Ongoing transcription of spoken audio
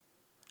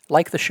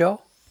Like the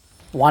show?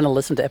 Want to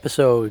listen to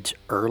episodes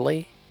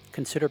early?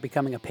 Consider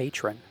becoming a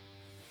patron.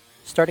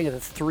 Starting at the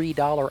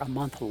 $3 a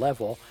month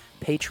level,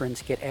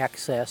 patrons get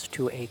access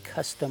to a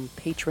custom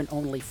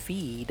patron-only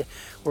feed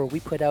where we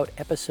put out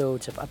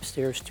episodes of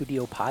Upstairs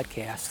Studio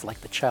podcasts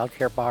like the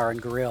Childcare Bar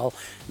and Grill,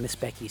 Miss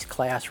Becky's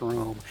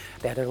Classroom,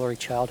 That Early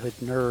Childhood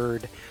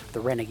Nerd,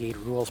 the Renegade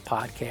Rules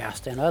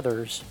podcast, and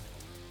others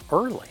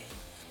early.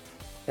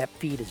 That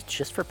feed is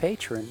just for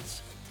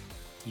patrons.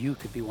 You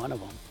could be one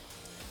of them.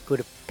 Go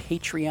to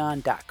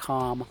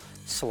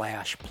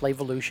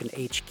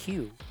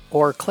patreon.com/PlayvolutionHQ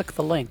or click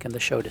the link in the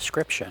show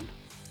description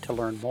to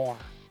learn more.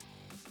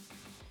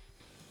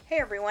 Hey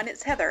everyone,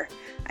 it's Heather.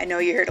 I know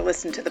you're here to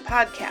listen to the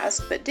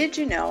podcast, but did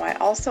you know I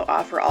also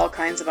offer all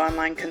kinds of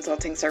online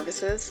consulting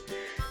services?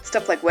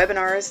 Stuff like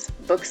webinars,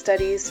 book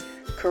studies,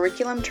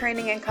 curriculum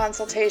training and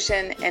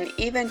consultation, and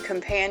even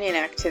companion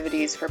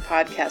activities for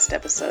podcast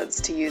episodes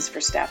to use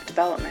for staff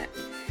development.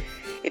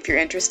 If you're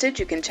interested,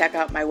 you can check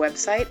out my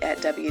website at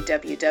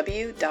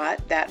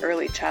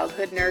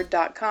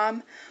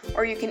www.thatearlychildhoodnerd.com,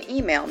 or you can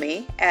email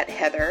me at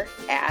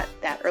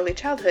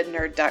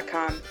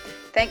heather@thatearlychildhoodnerd.com.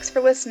 Thanks for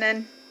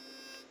listening.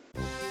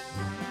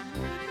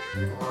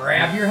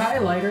 Grab your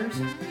highlighters.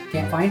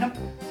 Can't find them?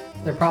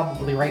 They're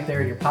probably right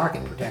there in your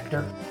pocket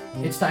protector.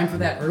 It's time for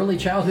That Early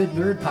Childhood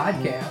Nerd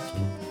podcast.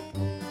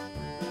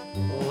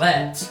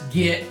 Let's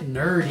get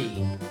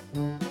nerdy.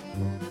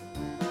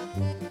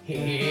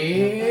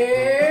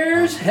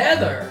 Here's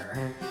Heather.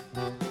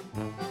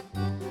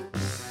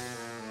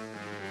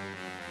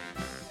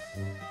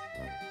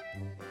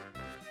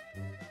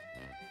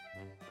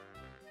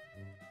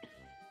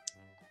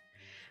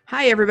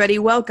 Hi, everybody.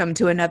 Welcome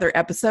to another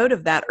episode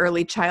of That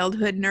Early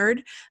Childhood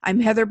Nerd.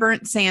 I'm Heather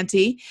Burnt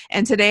Santee,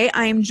 and today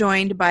I am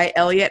joined by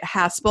Elliot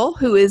Haspel,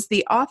 who is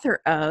the author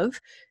of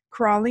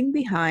Crawling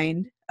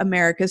Behind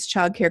America's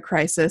Childcare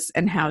Crisis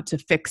and How to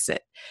Fix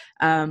It.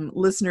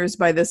 Listeners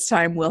by this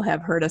time will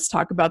have heard us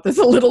talk about this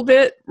a little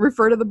bit,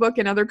 refer to the book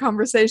in other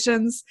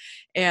conversations,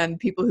 and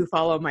people who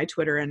follow my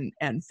Twitter and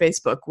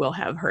Facebook will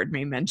have heard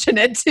me mention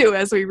it too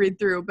as we read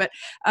through. But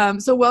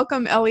so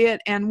welcome, Elliot,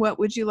 and what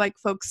would you like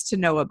folks to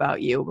know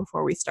about you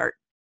before we start?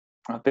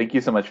 Thank you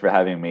so much for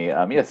having me.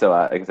 So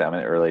I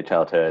examine early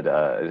childhood,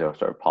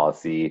 sort of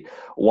policy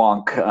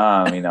wonk.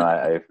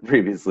 I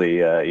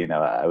previously,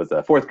 I was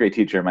a fourth grade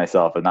teacher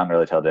myself, a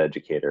non-early childhood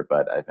educator,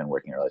 but I've been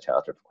working early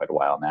childhood for quite a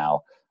while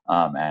now.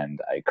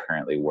 And I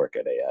currently work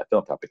at a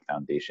philanthropic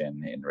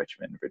foundation in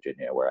Richmond,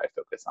 Virginia, where I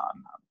focus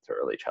on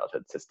early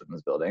childhood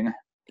systems building.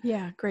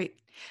 Yeah, great.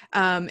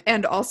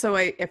 And also,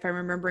 if I'm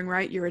remembering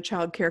right, you're a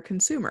child care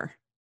consumer.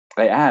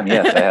 I am,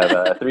 yes. I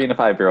have 3 and a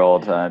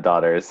 5-year-old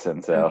daughters,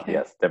 and so okay.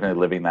 Yes, definitely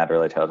living that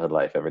early childhood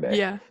life every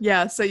day.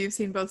 Yeah. So you've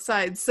seen both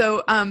sides.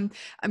 So I'm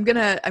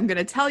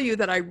gonna tell you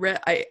that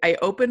I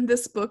opened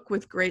this book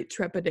with great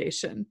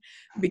trepidation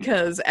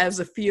because as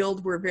a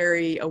field we're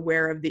very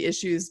aware of the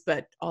issues,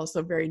 but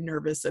also very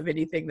nervous of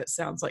anything that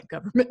sounds like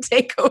government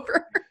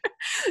takeover.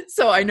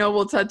 So I know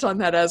we'll touch on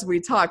that as we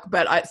talk,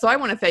 but I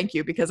want to thank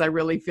you because I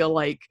really feel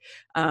like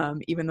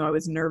even though I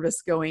was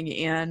nervous going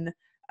in,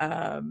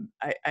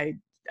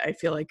 I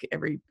feel like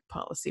every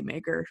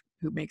policymaker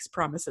who makes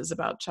promises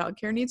about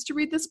childcare needs to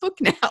read this book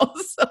now.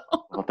 So,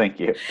 well, thank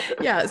you.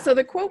 Yeah. So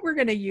the quote we're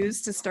going to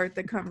use to start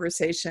the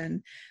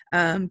conversation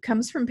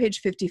comes from page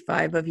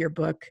 55 of your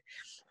book.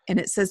 And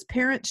it says,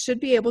 parents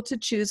should be able to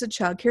choose a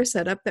childcare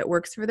setup that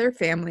works for their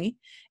family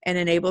and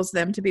enables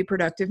them to be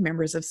productive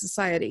members of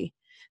society.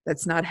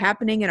 That's not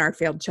happening in our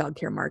failed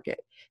childcare market.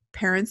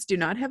 Parents do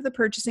not have the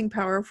purchasing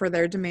power for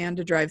their demand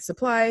to drive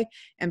supply,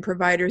 and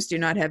providers do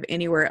not have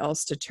anywhere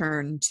else to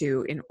turn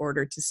to in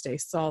order to stay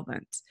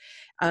solvent.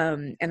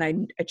 And I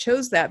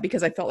chose that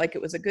because I felt like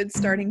it was a good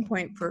starting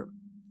point for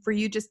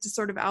you just to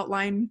sort of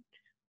outline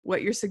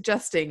what you're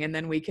suggesting, and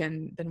then we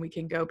can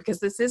go, because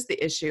this is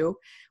the issue.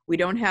 We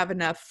don't have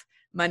enough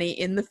money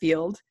in the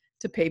field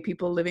to pay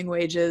people living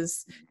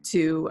wages,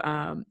 to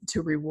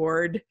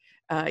reward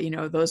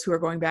those who are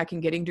going back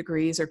and getting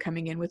degrees or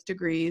coming in with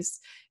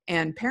degrees,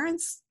 and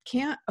parents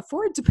can't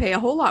afford to pay a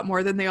whole lot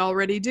more than they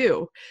already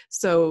do.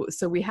 So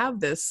we have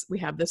this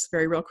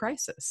very real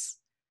crisis.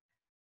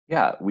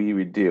 Yeah,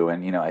 we do.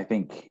 And, I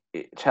think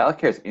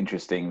childcare is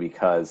interesting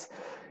because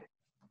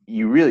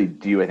you really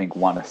do, I think,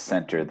 want to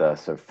center the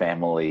sort of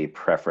family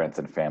preference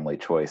and family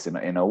choice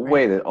in a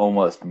way that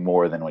almost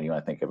more than when you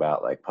want to think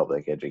about like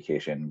public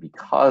education,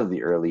 because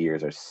the early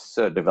years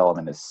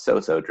development is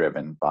so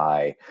driven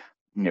by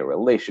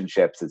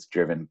relationships. It's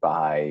driven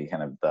by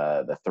kind of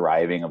the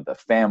thriving of the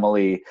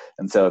family.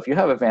 And so if you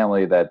have a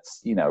family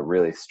that's,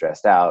 really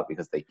stressed out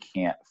because they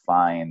can't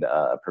find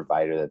a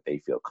provider that they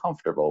feel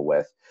comfortable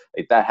with,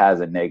 like that has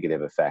a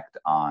negative effect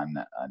on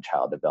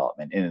child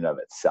development in and of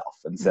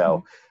itself. And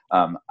so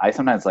I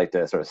sometimes like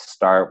to sort of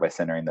start by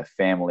centering the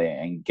family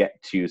and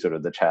get to sort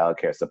of the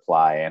childcare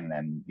supply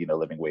and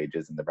living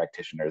wages and the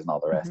practitioners and all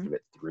the rest of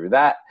it through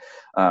that.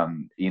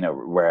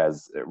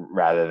 Whereas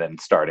rather than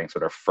starting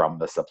sort of from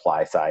the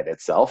supply side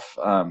itself.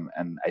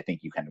 And I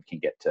think you kind of can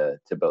get to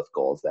both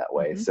goals that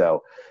way.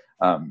 So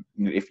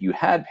If you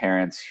had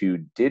parents who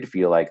did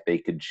feel like they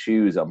could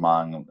choose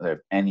among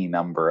any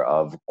number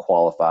of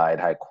qualified,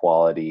 high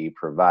quality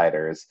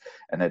providers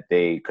and that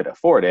they could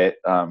afford it,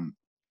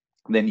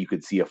 then you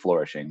could see a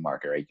flourishing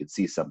market, right? You could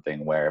see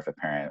something where if a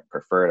parent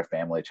preferred a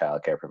family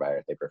child care provider,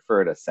 if they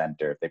preferred a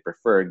center, if they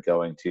preferred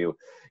going to,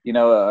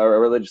 a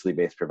religiously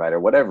based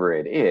provider, whatever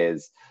it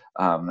is,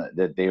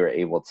 that they were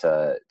able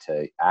to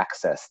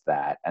access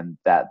that, and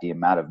that the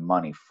amount of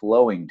money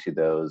flowing to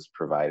those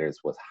providers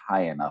was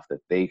high enough that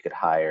they could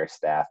hire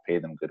staff, pay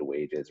them good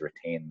wages,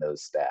 retain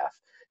those staff,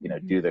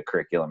 do the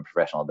curriculum,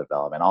 professional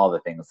development, all the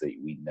things that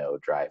we know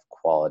drive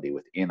quality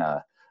within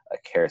a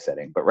care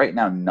setting. But right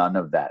now, none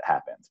of that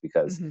happens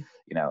because,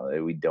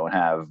 we don't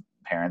have,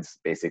 parents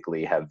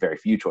basically have very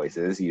few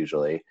choices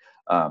usually.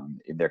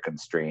 They're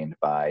constrained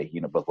by,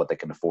 both what they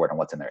can afford and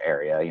what's in their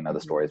area.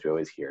 The stories we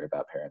always hear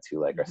about parents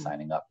who are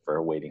signing up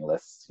for waiting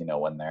lists,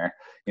 when they're,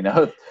 2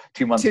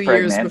 months 2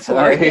 pregnant. years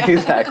before.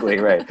 Exactly.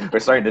 Right. We're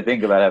starting to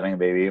think about having a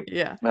baby.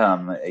 Yeah.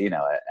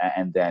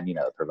 And then,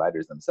 the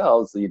providers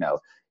themselves,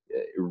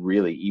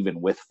 really,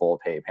 even with full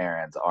pay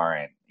parents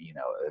aren't,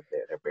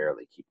 they're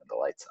barely keeping the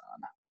lights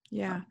on.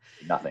 Yeah.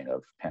 Nothing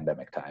of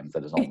pandemic times.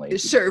 That is only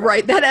sure.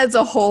 Right. That adds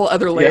a whole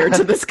other layer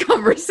to this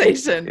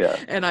conversation. Yeah.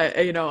 And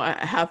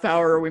a half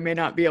hour, we may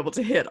not be able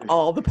to hit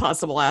all the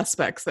possible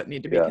aspects that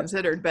need to be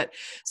considered. But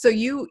so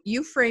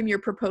you frame your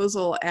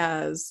proposal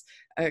as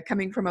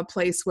coming from a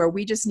place where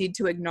we just need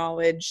to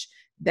acknowledge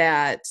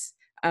that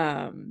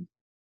childcare,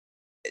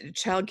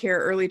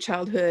 early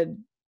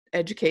childhood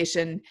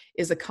education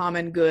is a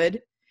common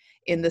good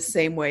in the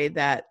same way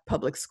that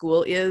public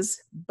school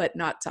is, but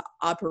not to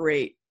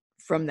operate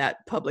from that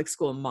public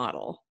school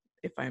model,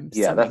 if I'm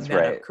summing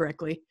that up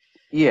correctly.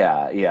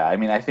 Yeah. I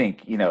mean, I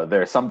think,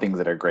 there are some things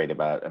that are great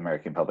about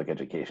American public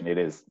education. It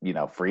is,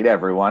 free to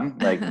everyone.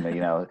 Like,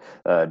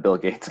 Bill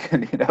Gates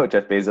can,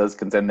 Jeff Bezos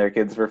can send their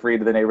kids for free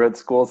to the neighborhood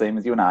school, same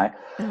as you and I.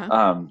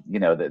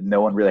 That no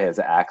one really has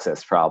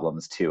access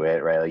problems to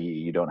it, right? Like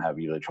you don't have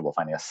usually trouble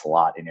finding a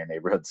slot in your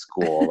neighborhood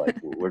school. Like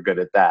we're good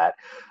at that.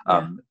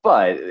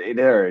 But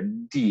there are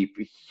deep,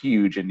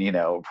 huge,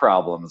 and,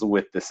 problems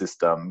with the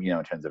system,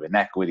 in terms of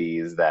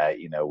inequities that,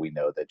 we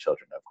know that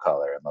children of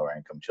color and lower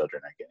income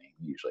children are getting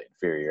usually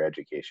inferior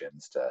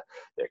educations to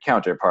their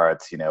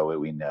counterparts.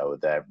 We know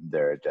that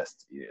there are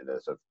just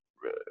those sort of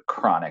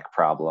chronic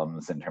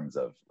problems in terms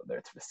of whether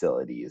it's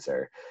facilities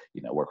or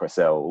workforce.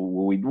 So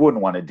what we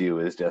wouldn't want to do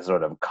is just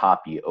sort of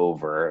copy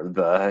over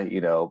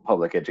the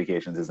public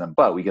education system,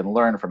 but we can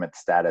learn from its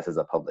status as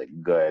a public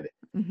good,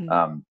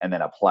 and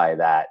then apply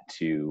that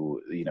to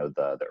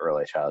the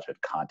early childhood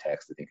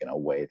context, I think, in a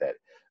way that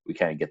we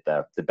kind of get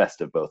the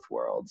best of both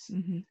worlds.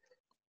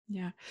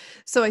 Yeah.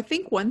 So I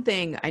think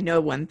I know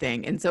one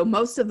thing. And so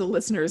most of the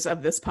listeners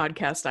of this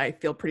podcast, I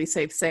feel pretty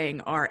safe saying,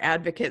 are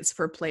advocates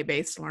for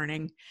play-based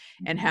learning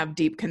and have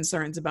deep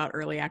concerns about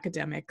early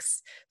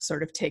academics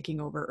sort of taking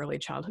over early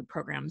childhood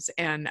programs.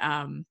 And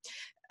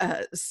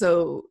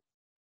so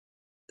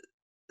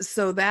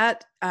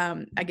that,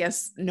 I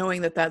guess,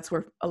 knowing that that's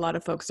where a lot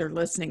of folks are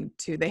listening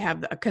to, they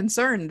have a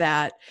concern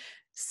that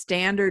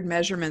standard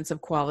measurements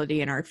of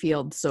quality in our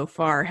field so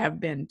far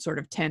have been sort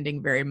of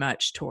tending very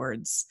much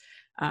towards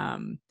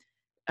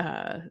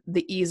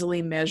the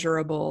easily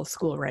measurable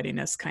school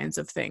readiness kinds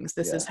of things.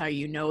 This is how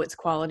you know it's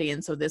quality.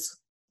 And so this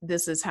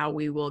is how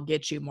we will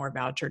get you more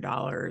voucher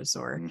dollars,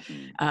 or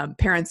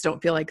parents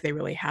don't feel like they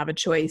really have a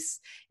choice.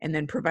 And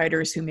then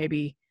providers who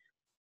maybe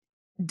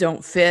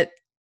don't fit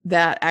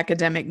that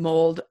academic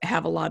mold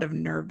have a lot of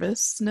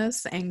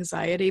nervousness,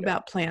 anxiety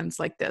about plans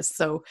like this.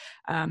 So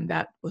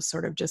that was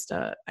sort of just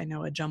a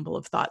jumble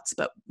of thoughts,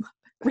 but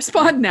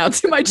respond now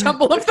to my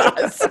jumble of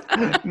thoughts.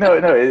 No,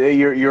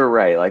 you're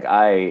right. Like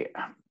I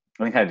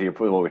think kind of to your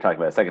point, what we were talking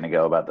about a second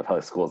ago about the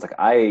public schools, like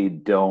I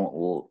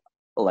don't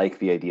like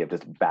the idea of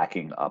just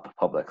backing up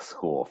public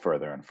school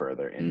further and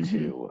further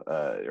into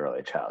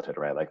early childhood,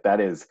 right? Like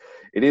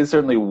it is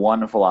certainly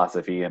one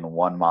philosophy and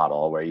one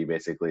model where you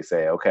basically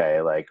say,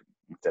 okay, like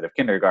instead of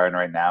kindergarten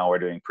right now, we're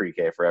doing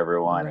pre-K for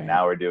everyone, and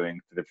now we're doing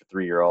it for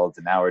 3-year-olds,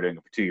 and now we're doing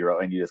it for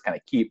 2-year-olds, and you just kind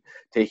of keep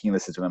taking the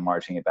system and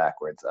marching it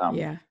backwards.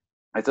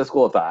 It's a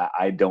school of thought.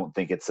 I don't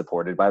think it's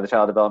supported by the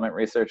child development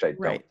research. I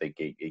don't think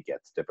it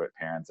gets to what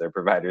parents or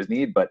providers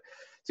need. But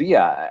so,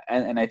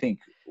 and I think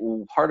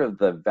part of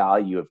the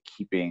value of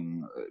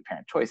keeping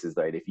parent choices,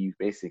 right, if you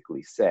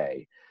basically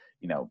say,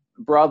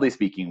 broadly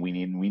speaking,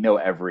 we know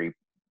every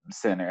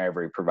center,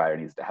 every provider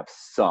needs to have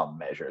some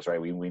measures,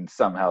 right? We need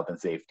some health and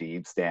safety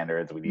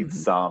standards. We need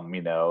some,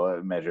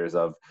 measures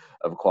of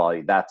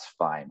quality. That's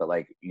fine. But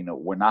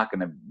we're not going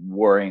to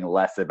worrying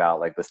less about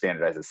like the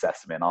standardized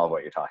assessment, all of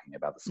what you're talking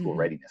about, the school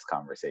readiness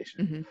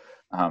conversation.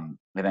 And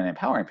then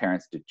empowering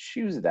parents to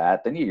choose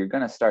that, then you're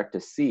going to start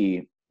to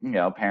see,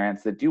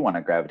 parents that do want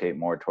to gravitate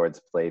more towards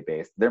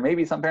play-based. There may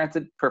be some parents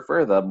that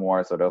prefer the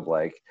more sort of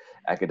like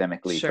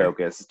academically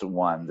focused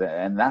ones,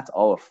 and that's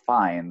all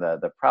fine.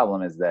 The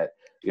problem is that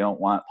you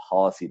don't want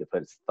policy to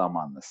put its thumb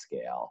on the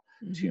scale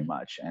too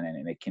much.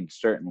 And it can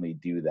certainly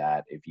do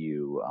that if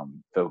you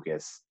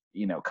focus,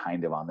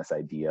 kind of on this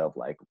idea of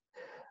like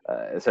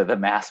so the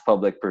mass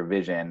public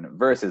provision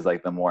versus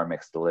like the more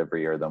mixed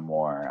delivery or the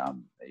more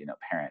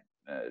parent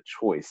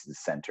choice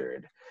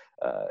centered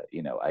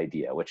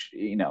idea, which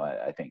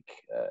I think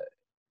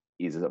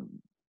is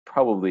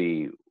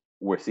probably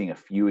we're seeing a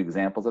few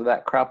examples of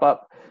that crop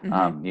up.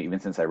 Even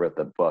since I wrote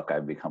the book,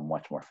 I've become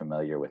much more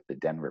familiar with the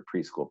Denver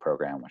preschool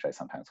program, which I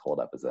sometimes hold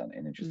up as an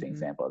interesting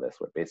example of this,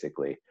 where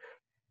basically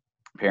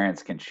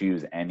parents can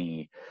choose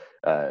any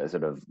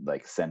sort of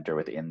like center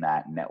within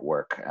that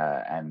network,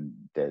 and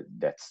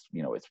that's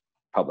it's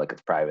public,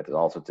 it's private, there's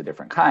all sorts of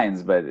different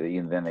kinds. But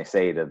then they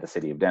say to the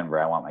city of Denver,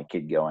 I want my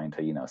kid going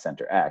to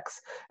center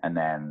X, and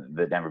then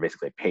the Denver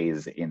basically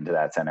pays into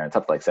that center. It's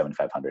up to like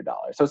 $7,500.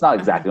 So it's not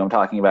exactly what I'm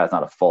talking about. It's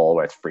not a full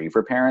where it's free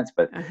for parents,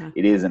 but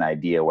it is an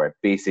idea where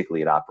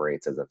basically it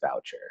operates as a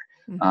voucher,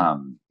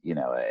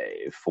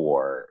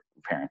 for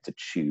parents to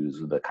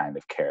choose the kind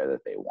of care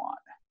that they want.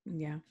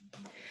 Yeah.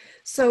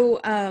 So,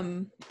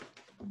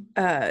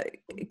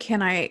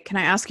 can I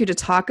ask you to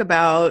talk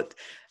about,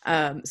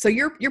 so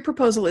your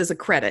proposal is a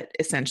credit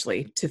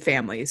essentially to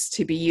families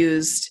to be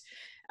used,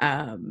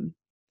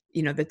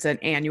 that's an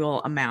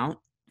annual amount,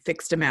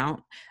 fixed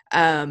amount,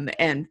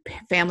 and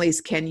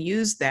families can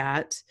use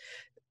that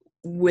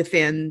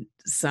within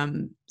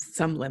some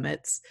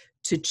limits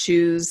to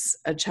choose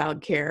a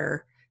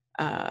childcare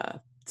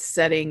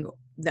setting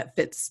that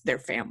fits their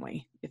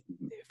family, if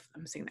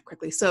I'm saying that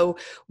correctly. So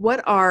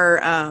what are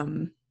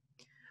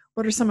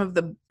some of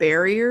the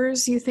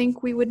barriers you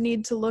think we would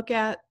need to look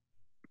at?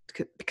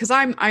 Because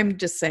I'm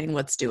just saying,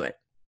 let's do it.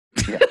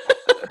 Yeah.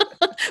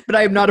 But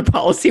I am not a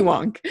policy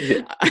wonk.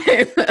 Yeah.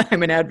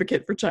 I'm an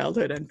advocate for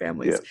childhood and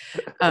families.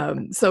 Yeah.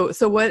 So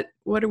what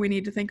do we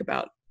need to think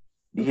about?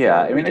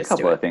 Yeah, I mean, a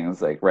couple of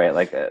things, like, right,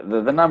 like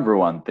the number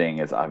one thing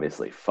is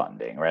obviously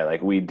funding, right?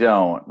 Like we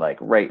don't, like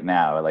right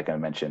now, like I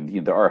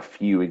mentioned, there are a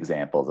few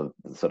examples of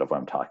sort of what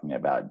I'm talking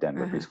about,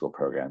 Denver preschool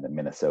program, the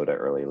Minnesota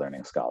early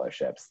learning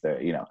scholarships. There,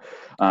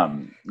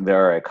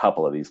 there are a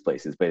couple of these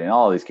places, but in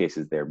all of these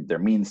cases, they're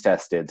means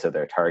tested, so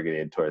they're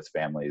targeted towards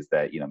families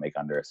that make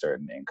under a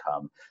certain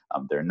income.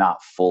 They're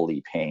not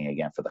fully paying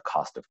again for the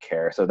cost of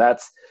care, so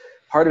that's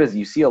part of it. Is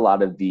you see a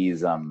lot of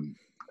these.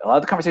 A lot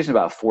of the conversation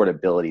about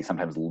affordability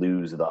sometimes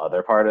lose the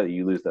other part of it.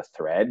 You lose the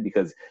thread,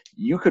 because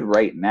you could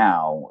right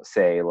now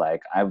say,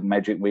 like, I'm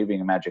waving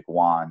a magic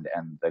wand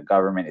and the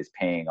government is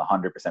paying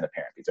 100% of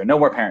parent fees. There are no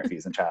more parent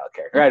fees in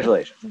childcare.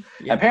 Congratulations.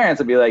 Yeah. And parents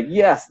would be like,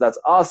 yes, that's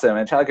awesome.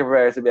 And childcare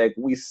providers would be like,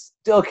 we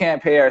still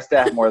can't pay our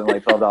staff more than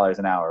like $12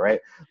 an hour, right?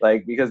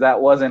 Like, because that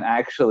wasn't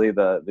actually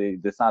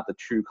it's not the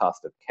true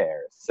cost of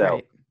care. So,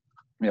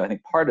 I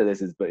think part of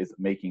this is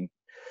making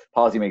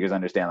policymakers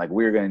understand, like,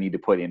 we're going to need to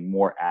put in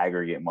more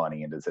aggregate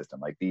money into the system.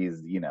 Like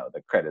these,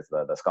 the credits,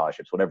 the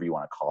scholarships, whatever you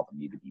want to call them,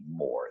 need to be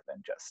more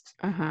than just,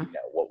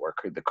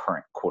 what the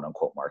current quote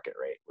unquote market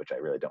rate, which I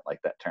really don't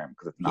like that term,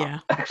 because it's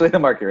not actually the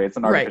market rate. It's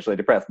an artificially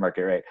depressed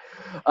market rate.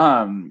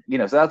 So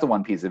that's the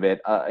one piece of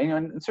it.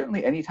 And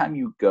certainly anytime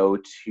you go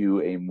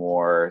to a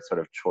more sort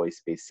of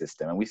choice-based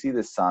system, and we see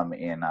this some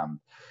in,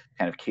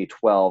 kind of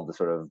K-12, the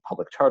sort of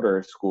public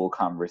charter school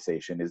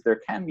conversation, is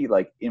there can be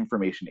like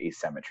information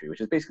asymmetry,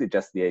 which is basically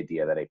just the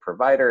idea that a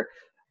provider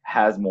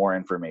has more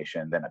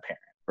information than a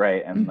parent,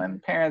 right? And then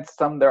parents,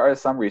 there are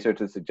some research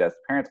that suggests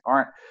parents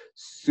aren't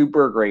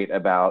super great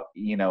about,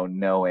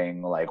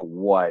 knowing like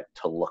what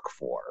to look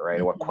for,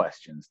 right? What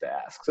questions to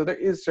ask. So there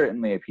is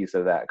certainly a piece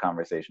of that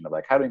conversation of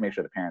like, how do we make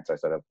sure the parents are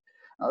sort of,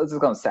 let's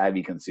just call them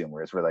savvy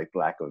consumers, for like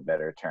lack of a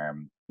better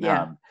term.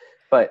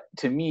 But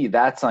to me,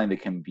 that's something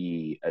that can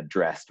be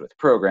addressed with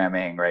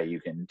programming, right?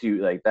 You can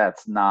do, like,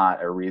 that's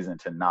not a reason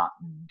to not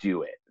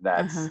do it.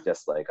 That's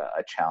just like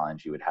a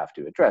challenge you would have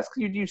to address.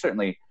 Because you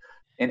certainly,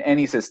 in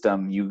any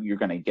system, you're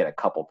going to get a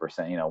couple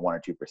percent, 1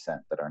 or 2%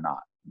 that are not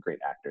great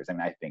actors. I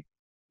mean, I think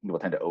people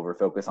tend to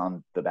over-focus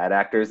on the bad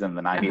actors, and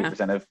the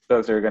 98% of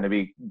folks are going to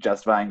be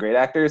justifying great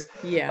actors.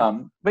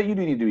 But you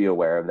do need to be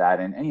aware of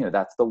that. And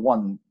that's the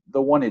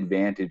one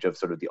advantage of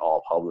sort of the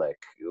all public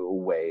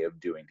way of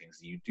doing things.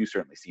 You do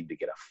certainly seem to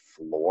get a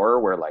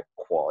floor where like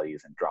quality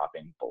isn't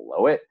dropping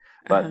below it,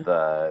 but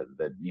the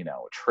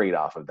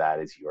trade-off of that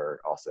is you're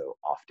also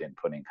often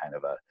putting kind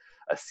of a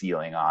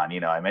ceiling on.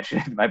 I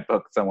mentioned in my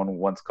book, someone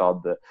once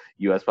called the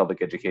U.S.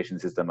 public education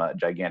system a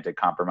gigantic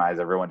compromise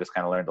everyone just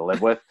kind of learned to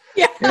live with.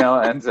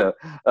 And so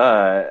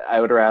I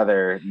would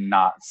rather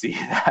not see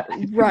that.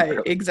 Right,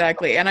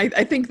 exactly. And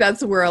I think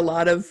that's where a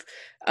lot of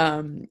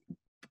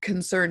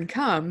concern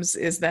comes,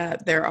 is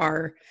that there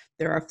are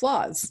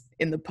flaws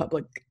in the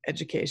public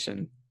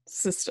education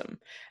system.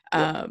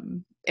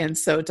 And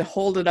so to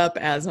hold it up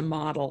as a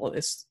model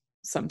is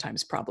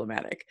sometimes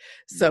problematic.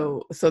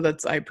 So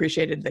I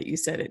appreciated that you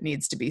said it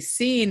needs to be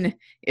seen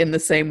in the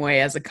same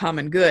way as a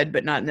common good,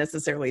 but not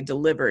necessarily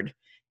delivered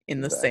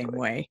in the same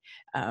way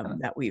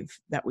that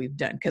we've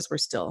done, because we're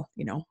still,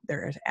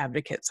 there are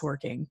advocates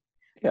working.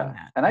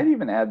 And I'd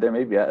even add there,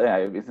 maybe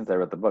since I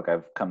wrote the book,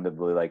 I've come to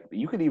believe, like,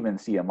 you could even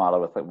see a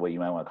model with like what you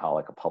might want to call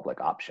like a public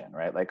option,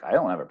 right? Like, I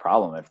don't have a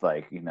problem if,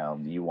 like,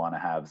 you want to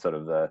have sort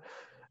of the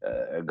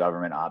a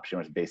government option,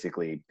 which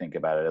basically think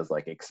about it as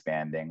like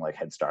expanding like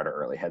Head Start or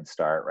Early Head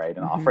Start, right?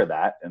 And offer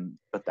that and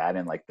put that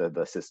in like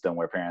the system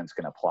where parents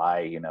can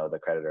apply, the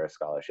credit or a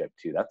scholarship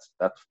to. That's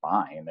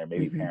fine. There may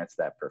be parents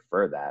that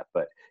prefer that,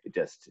 but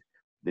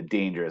the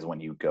danger is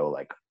when you go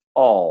like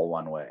all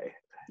one way.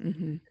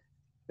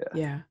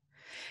 Yeah.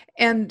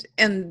 And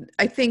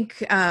I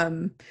think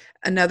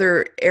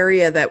another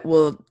area that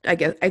will, I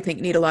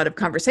think need a lot of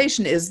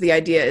conversation is the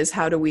idea is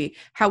how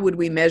would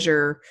we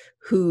measure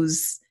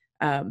who's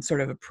sort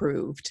of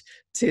approved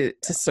to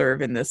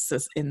serve in this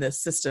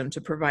system,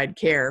 to provide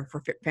care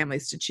for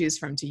families to choose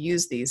from, to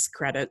use these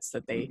credits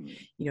that they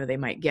they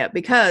might get,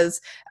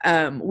 because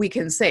we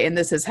can say, and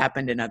this has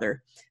happened in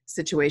other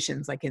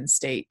situations like in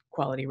state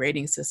quality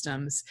rating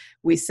systems,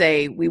 we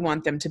say we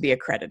want them to be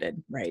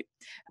accredited, right,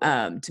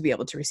 to be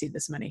able to receive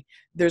this money.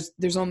 There's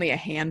only a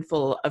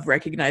handful of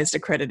recognized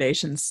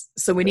accreditations,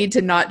 so we need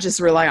to not just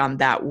rely on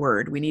that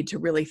word. We need to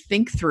really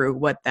think through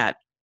what that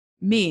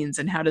means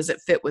and how does it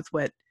fit with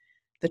what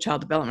the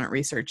child development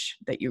research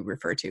that you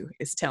refer to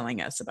is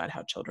telling us about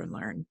how children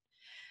learn.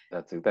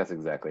 That's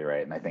exactly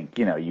right. And I think,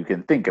 you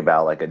can think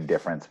about like a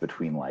difference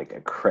between like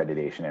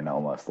accreditation and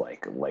almost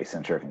like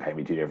licensure can kind of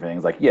be two different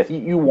things. Like, yes,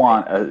 you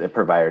want a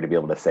provider to be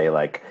able to say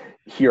like,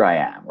 here I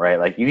am, right?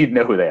 Like you need to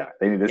know who they are.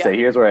 They need to say,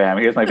 here's where I am.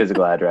 Here's my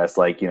physical address.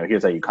 Like,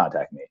 here's how you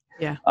contact me.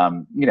 Yeah.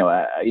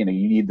 You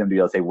need them to be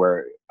able to say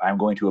where I'm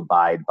going to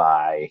abide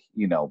by,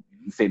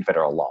 state and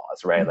federal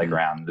laws, right? Like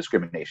around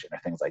discrimination or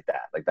things like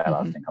that. Like that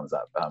often comes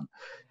up.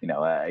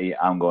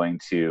 I'm going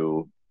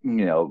to,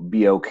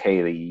 be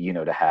okay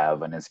to, to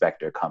have an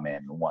inspector come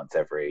in once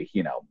every,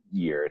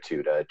 year or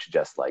two to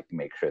just like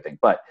make sure things,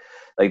 but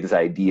like this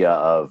idea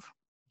of,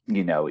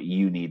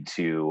 you need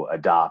to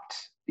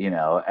adopt,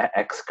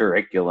 X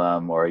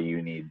curriculum, or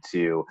you need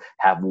to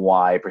have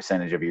Y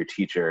percentage of your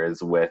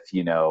teachers with,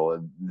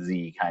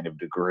 Z kind of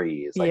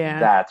degrees. Like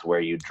that's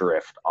where you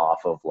drift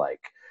off of like,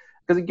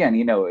 because again,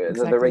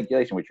 the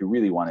regulation, what you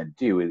really want to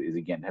do is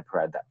again to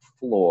provide that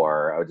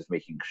floor of just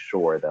making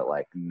sure that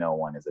like no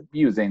one is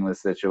abusing the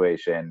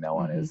situation, no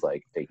one is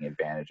like taking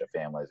advantage of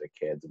families or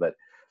kids. But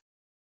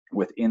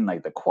within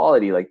like the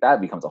quality, like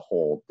that becomes a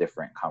whole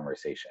different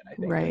conversation, I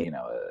think,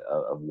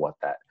 of what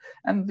that,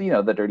 and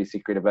the dirty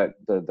secret about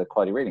the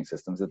quality rating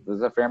systems,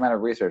 there's a fair amount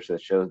of research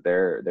that shows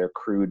they're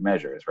crude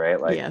measures, right?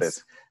 Like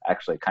it's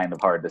actually kind of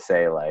hard to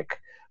say like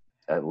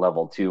a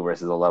level 2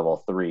 versus a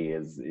level 3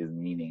 is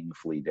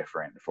meaningfully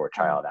different for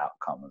child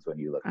outcomes when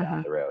you look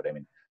down the road. I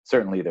mean,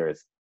 certainly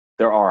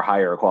there are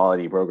higher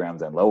quality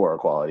programs and lower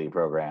quality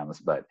programs,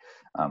 but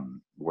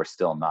we're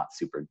still not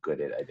super good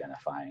at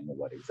identifying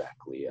what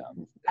exactly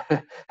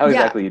how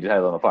exactly you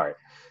tell them apart.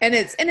 And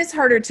it's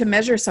harder to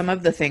measure some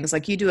of the things.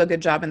 Like you do a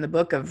good job in the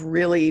book of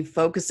really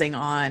focusing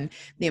on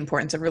the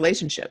importance of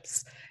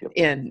relationships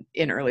in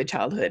early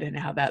childhood, and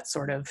how that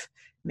sort of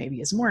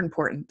maybe is more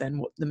important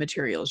than the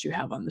materials you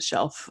have on the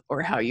shelf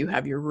or how you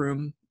have your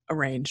room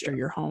arranged or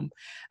your home.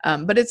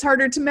 But it's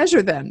harder to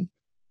measure then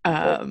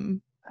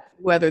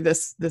whether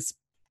this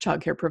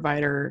childcare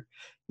provider,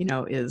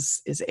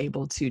 is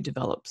able to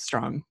develop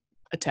strong,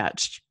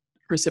 attached,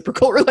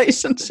 reciprocal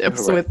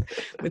relationships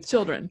with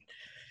children.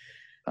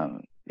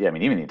 I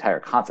mean, even the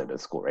entire concept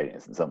of school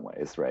readiness in some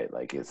ways, right?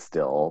 Like it's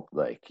still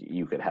like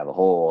you could have a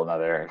whole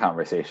another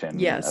conversation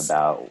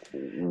about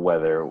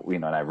whether,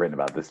 and I've written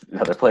about this in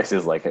other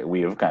places, like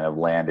we have kind of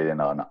landed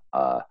in on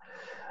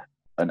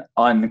an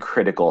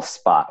uncritical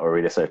spot where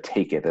we just sort of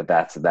take it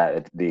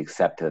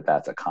accept that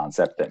that's a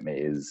concept that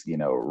is,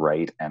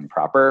 right and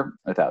proper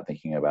without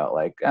thinking about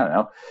like, I don't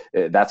know,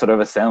 that sort of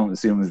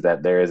assumes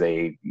that there is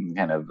a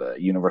kind of a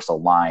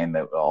universal line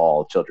that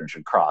all children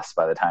should cross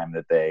by the time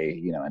that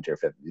they, enter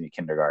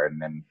kindergarten.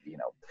 And,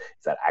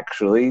 is that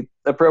actually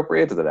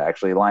appropriate? Does it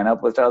actually line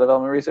up with child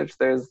development research?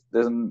 There's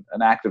an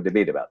active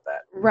debate about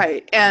that.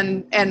 Right.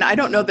 And I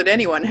don't know that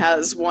anyone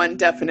has one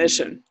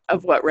definition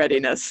of what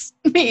readiness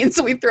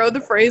means. We throw the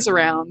phrase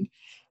around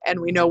and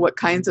we know what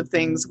kinds of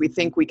things we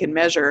think we can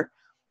measure,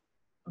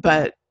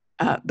 but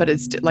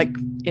it's like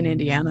in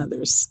Indiana,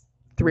 there's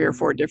 3 or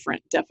 4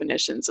 different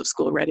definitions of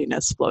school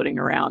readiness floating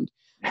around.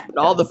 But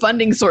all the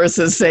funding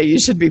sources say you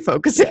should be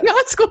focusing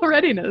on school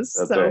readiness.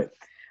 That's right.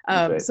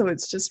 So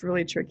it's just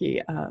really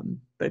tricky.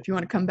 But if you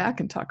want to come back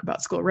and talk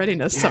about school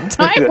readiness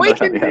sometime, we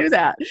can do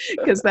that,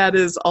 because that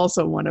is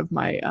also one of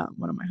my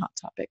hot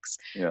topics.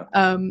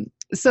 Yeah.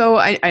 So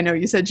I know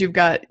you said you've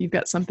got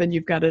something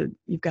you've got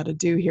to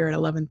do here at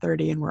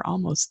 11:30, and we're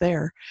almost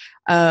there.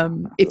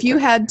 If you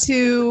had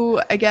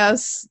to, I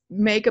guess,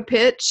 make a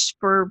pitch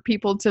for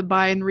people to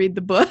buy and read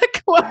the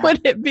book, what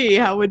would it be?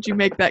 How would you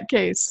make that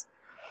case?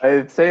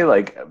 I'd say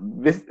like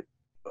this.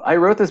 I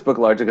wrote this book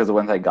largely because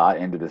once I got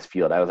into this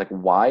field, I was like,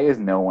 why is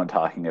no one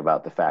talking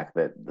about the fact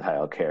that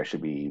childcare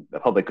should be a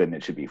public good and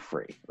it should be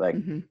free? Like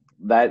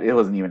that, it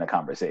wasn't even a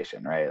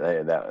conversation,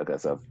 right? That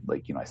because of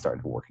like, I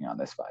started working on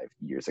this 5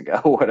 years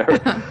ago, whatever.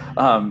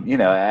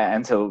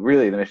 And so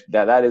really the mission,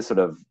 that is sort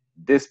of,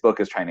 this book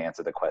is trying to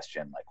answer the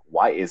question, like,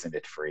 why isn't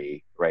it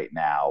free right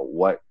now?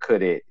 What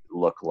could it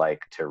look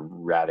like to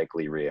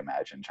radically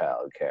reimagine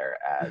childcare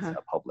as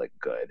a public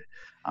good?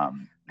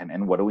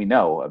 And what do we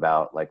know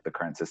about like the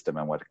current system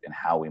and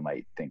how we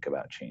might think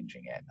about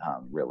changing it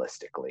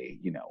realistically,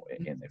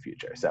 in the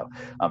future? So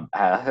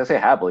I say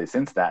happily,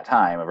 since that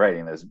time of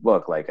writing this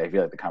book, like I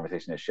feel like the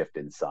conversation has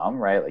shifted some,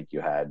 right? Like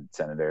you had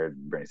Senator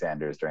Bernie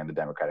Sanders during the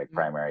Democratic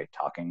primary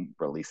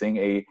releasing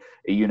a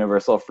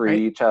universal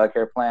free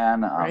childcare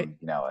plan.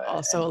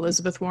 Also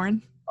Elizabeth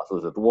Warren.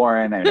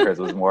 I mean, hers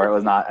was more, it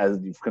was not as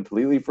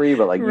completely free,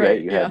 but like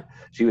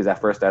she was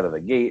at first out of the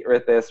gate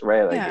with this,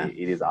 right? Like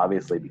it is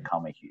obviously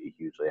become a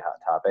hugely hot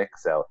topic.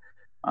 So,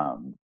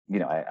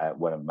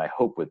 one of my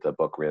hope with the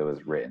book really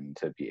was written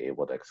to be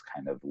able to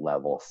kind of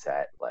level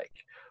set, like,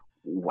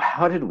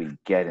 how did we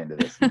get into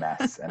this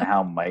mess and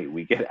how might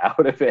we get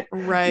out of it?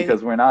 Right.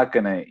 Because we're not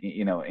going to,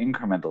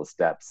 incremental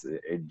steps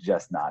are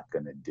just not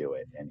going to do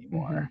it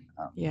anymore.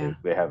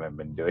 They haven't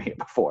been doing it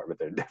before, but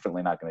they're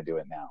definitely not going to do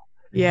it now.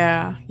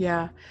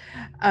 Yeah.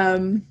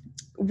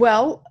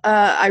 Well,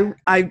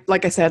 I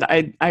like I said,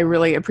 I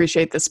really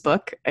appreciate this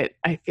book.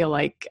 I feel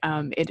like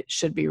it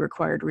should be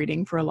required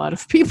reading for a lot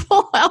of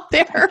people out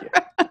there.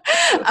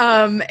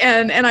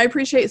 And I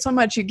appreciate so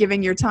much you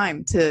giving your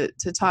time to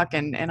talk,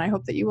 and I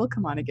hope that you will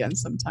come on again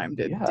sometime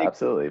to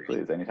absolutely,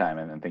 please, anytime.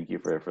 And thank you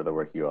for the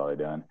work you all are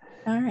doing.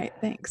 All right,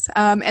 thanks.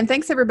 And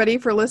thanks everybody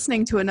for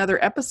listening to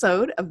another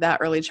episode of That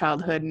Early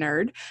Childhood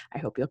Nerd. I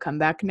hope you'll come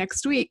back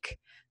next week.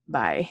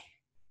 Bye.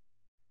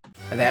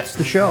 That's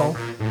the show.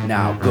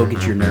 Now go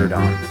get your nerd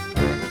on.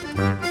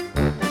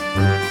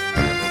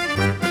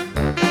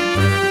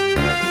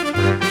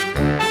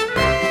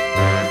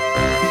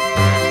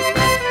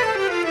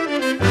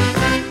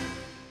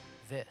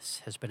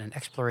 This has been an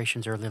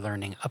Explorations Early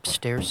Learning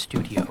Upstairs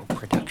Studio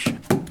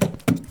production.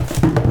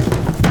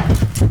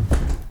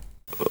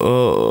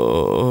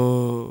 Oh.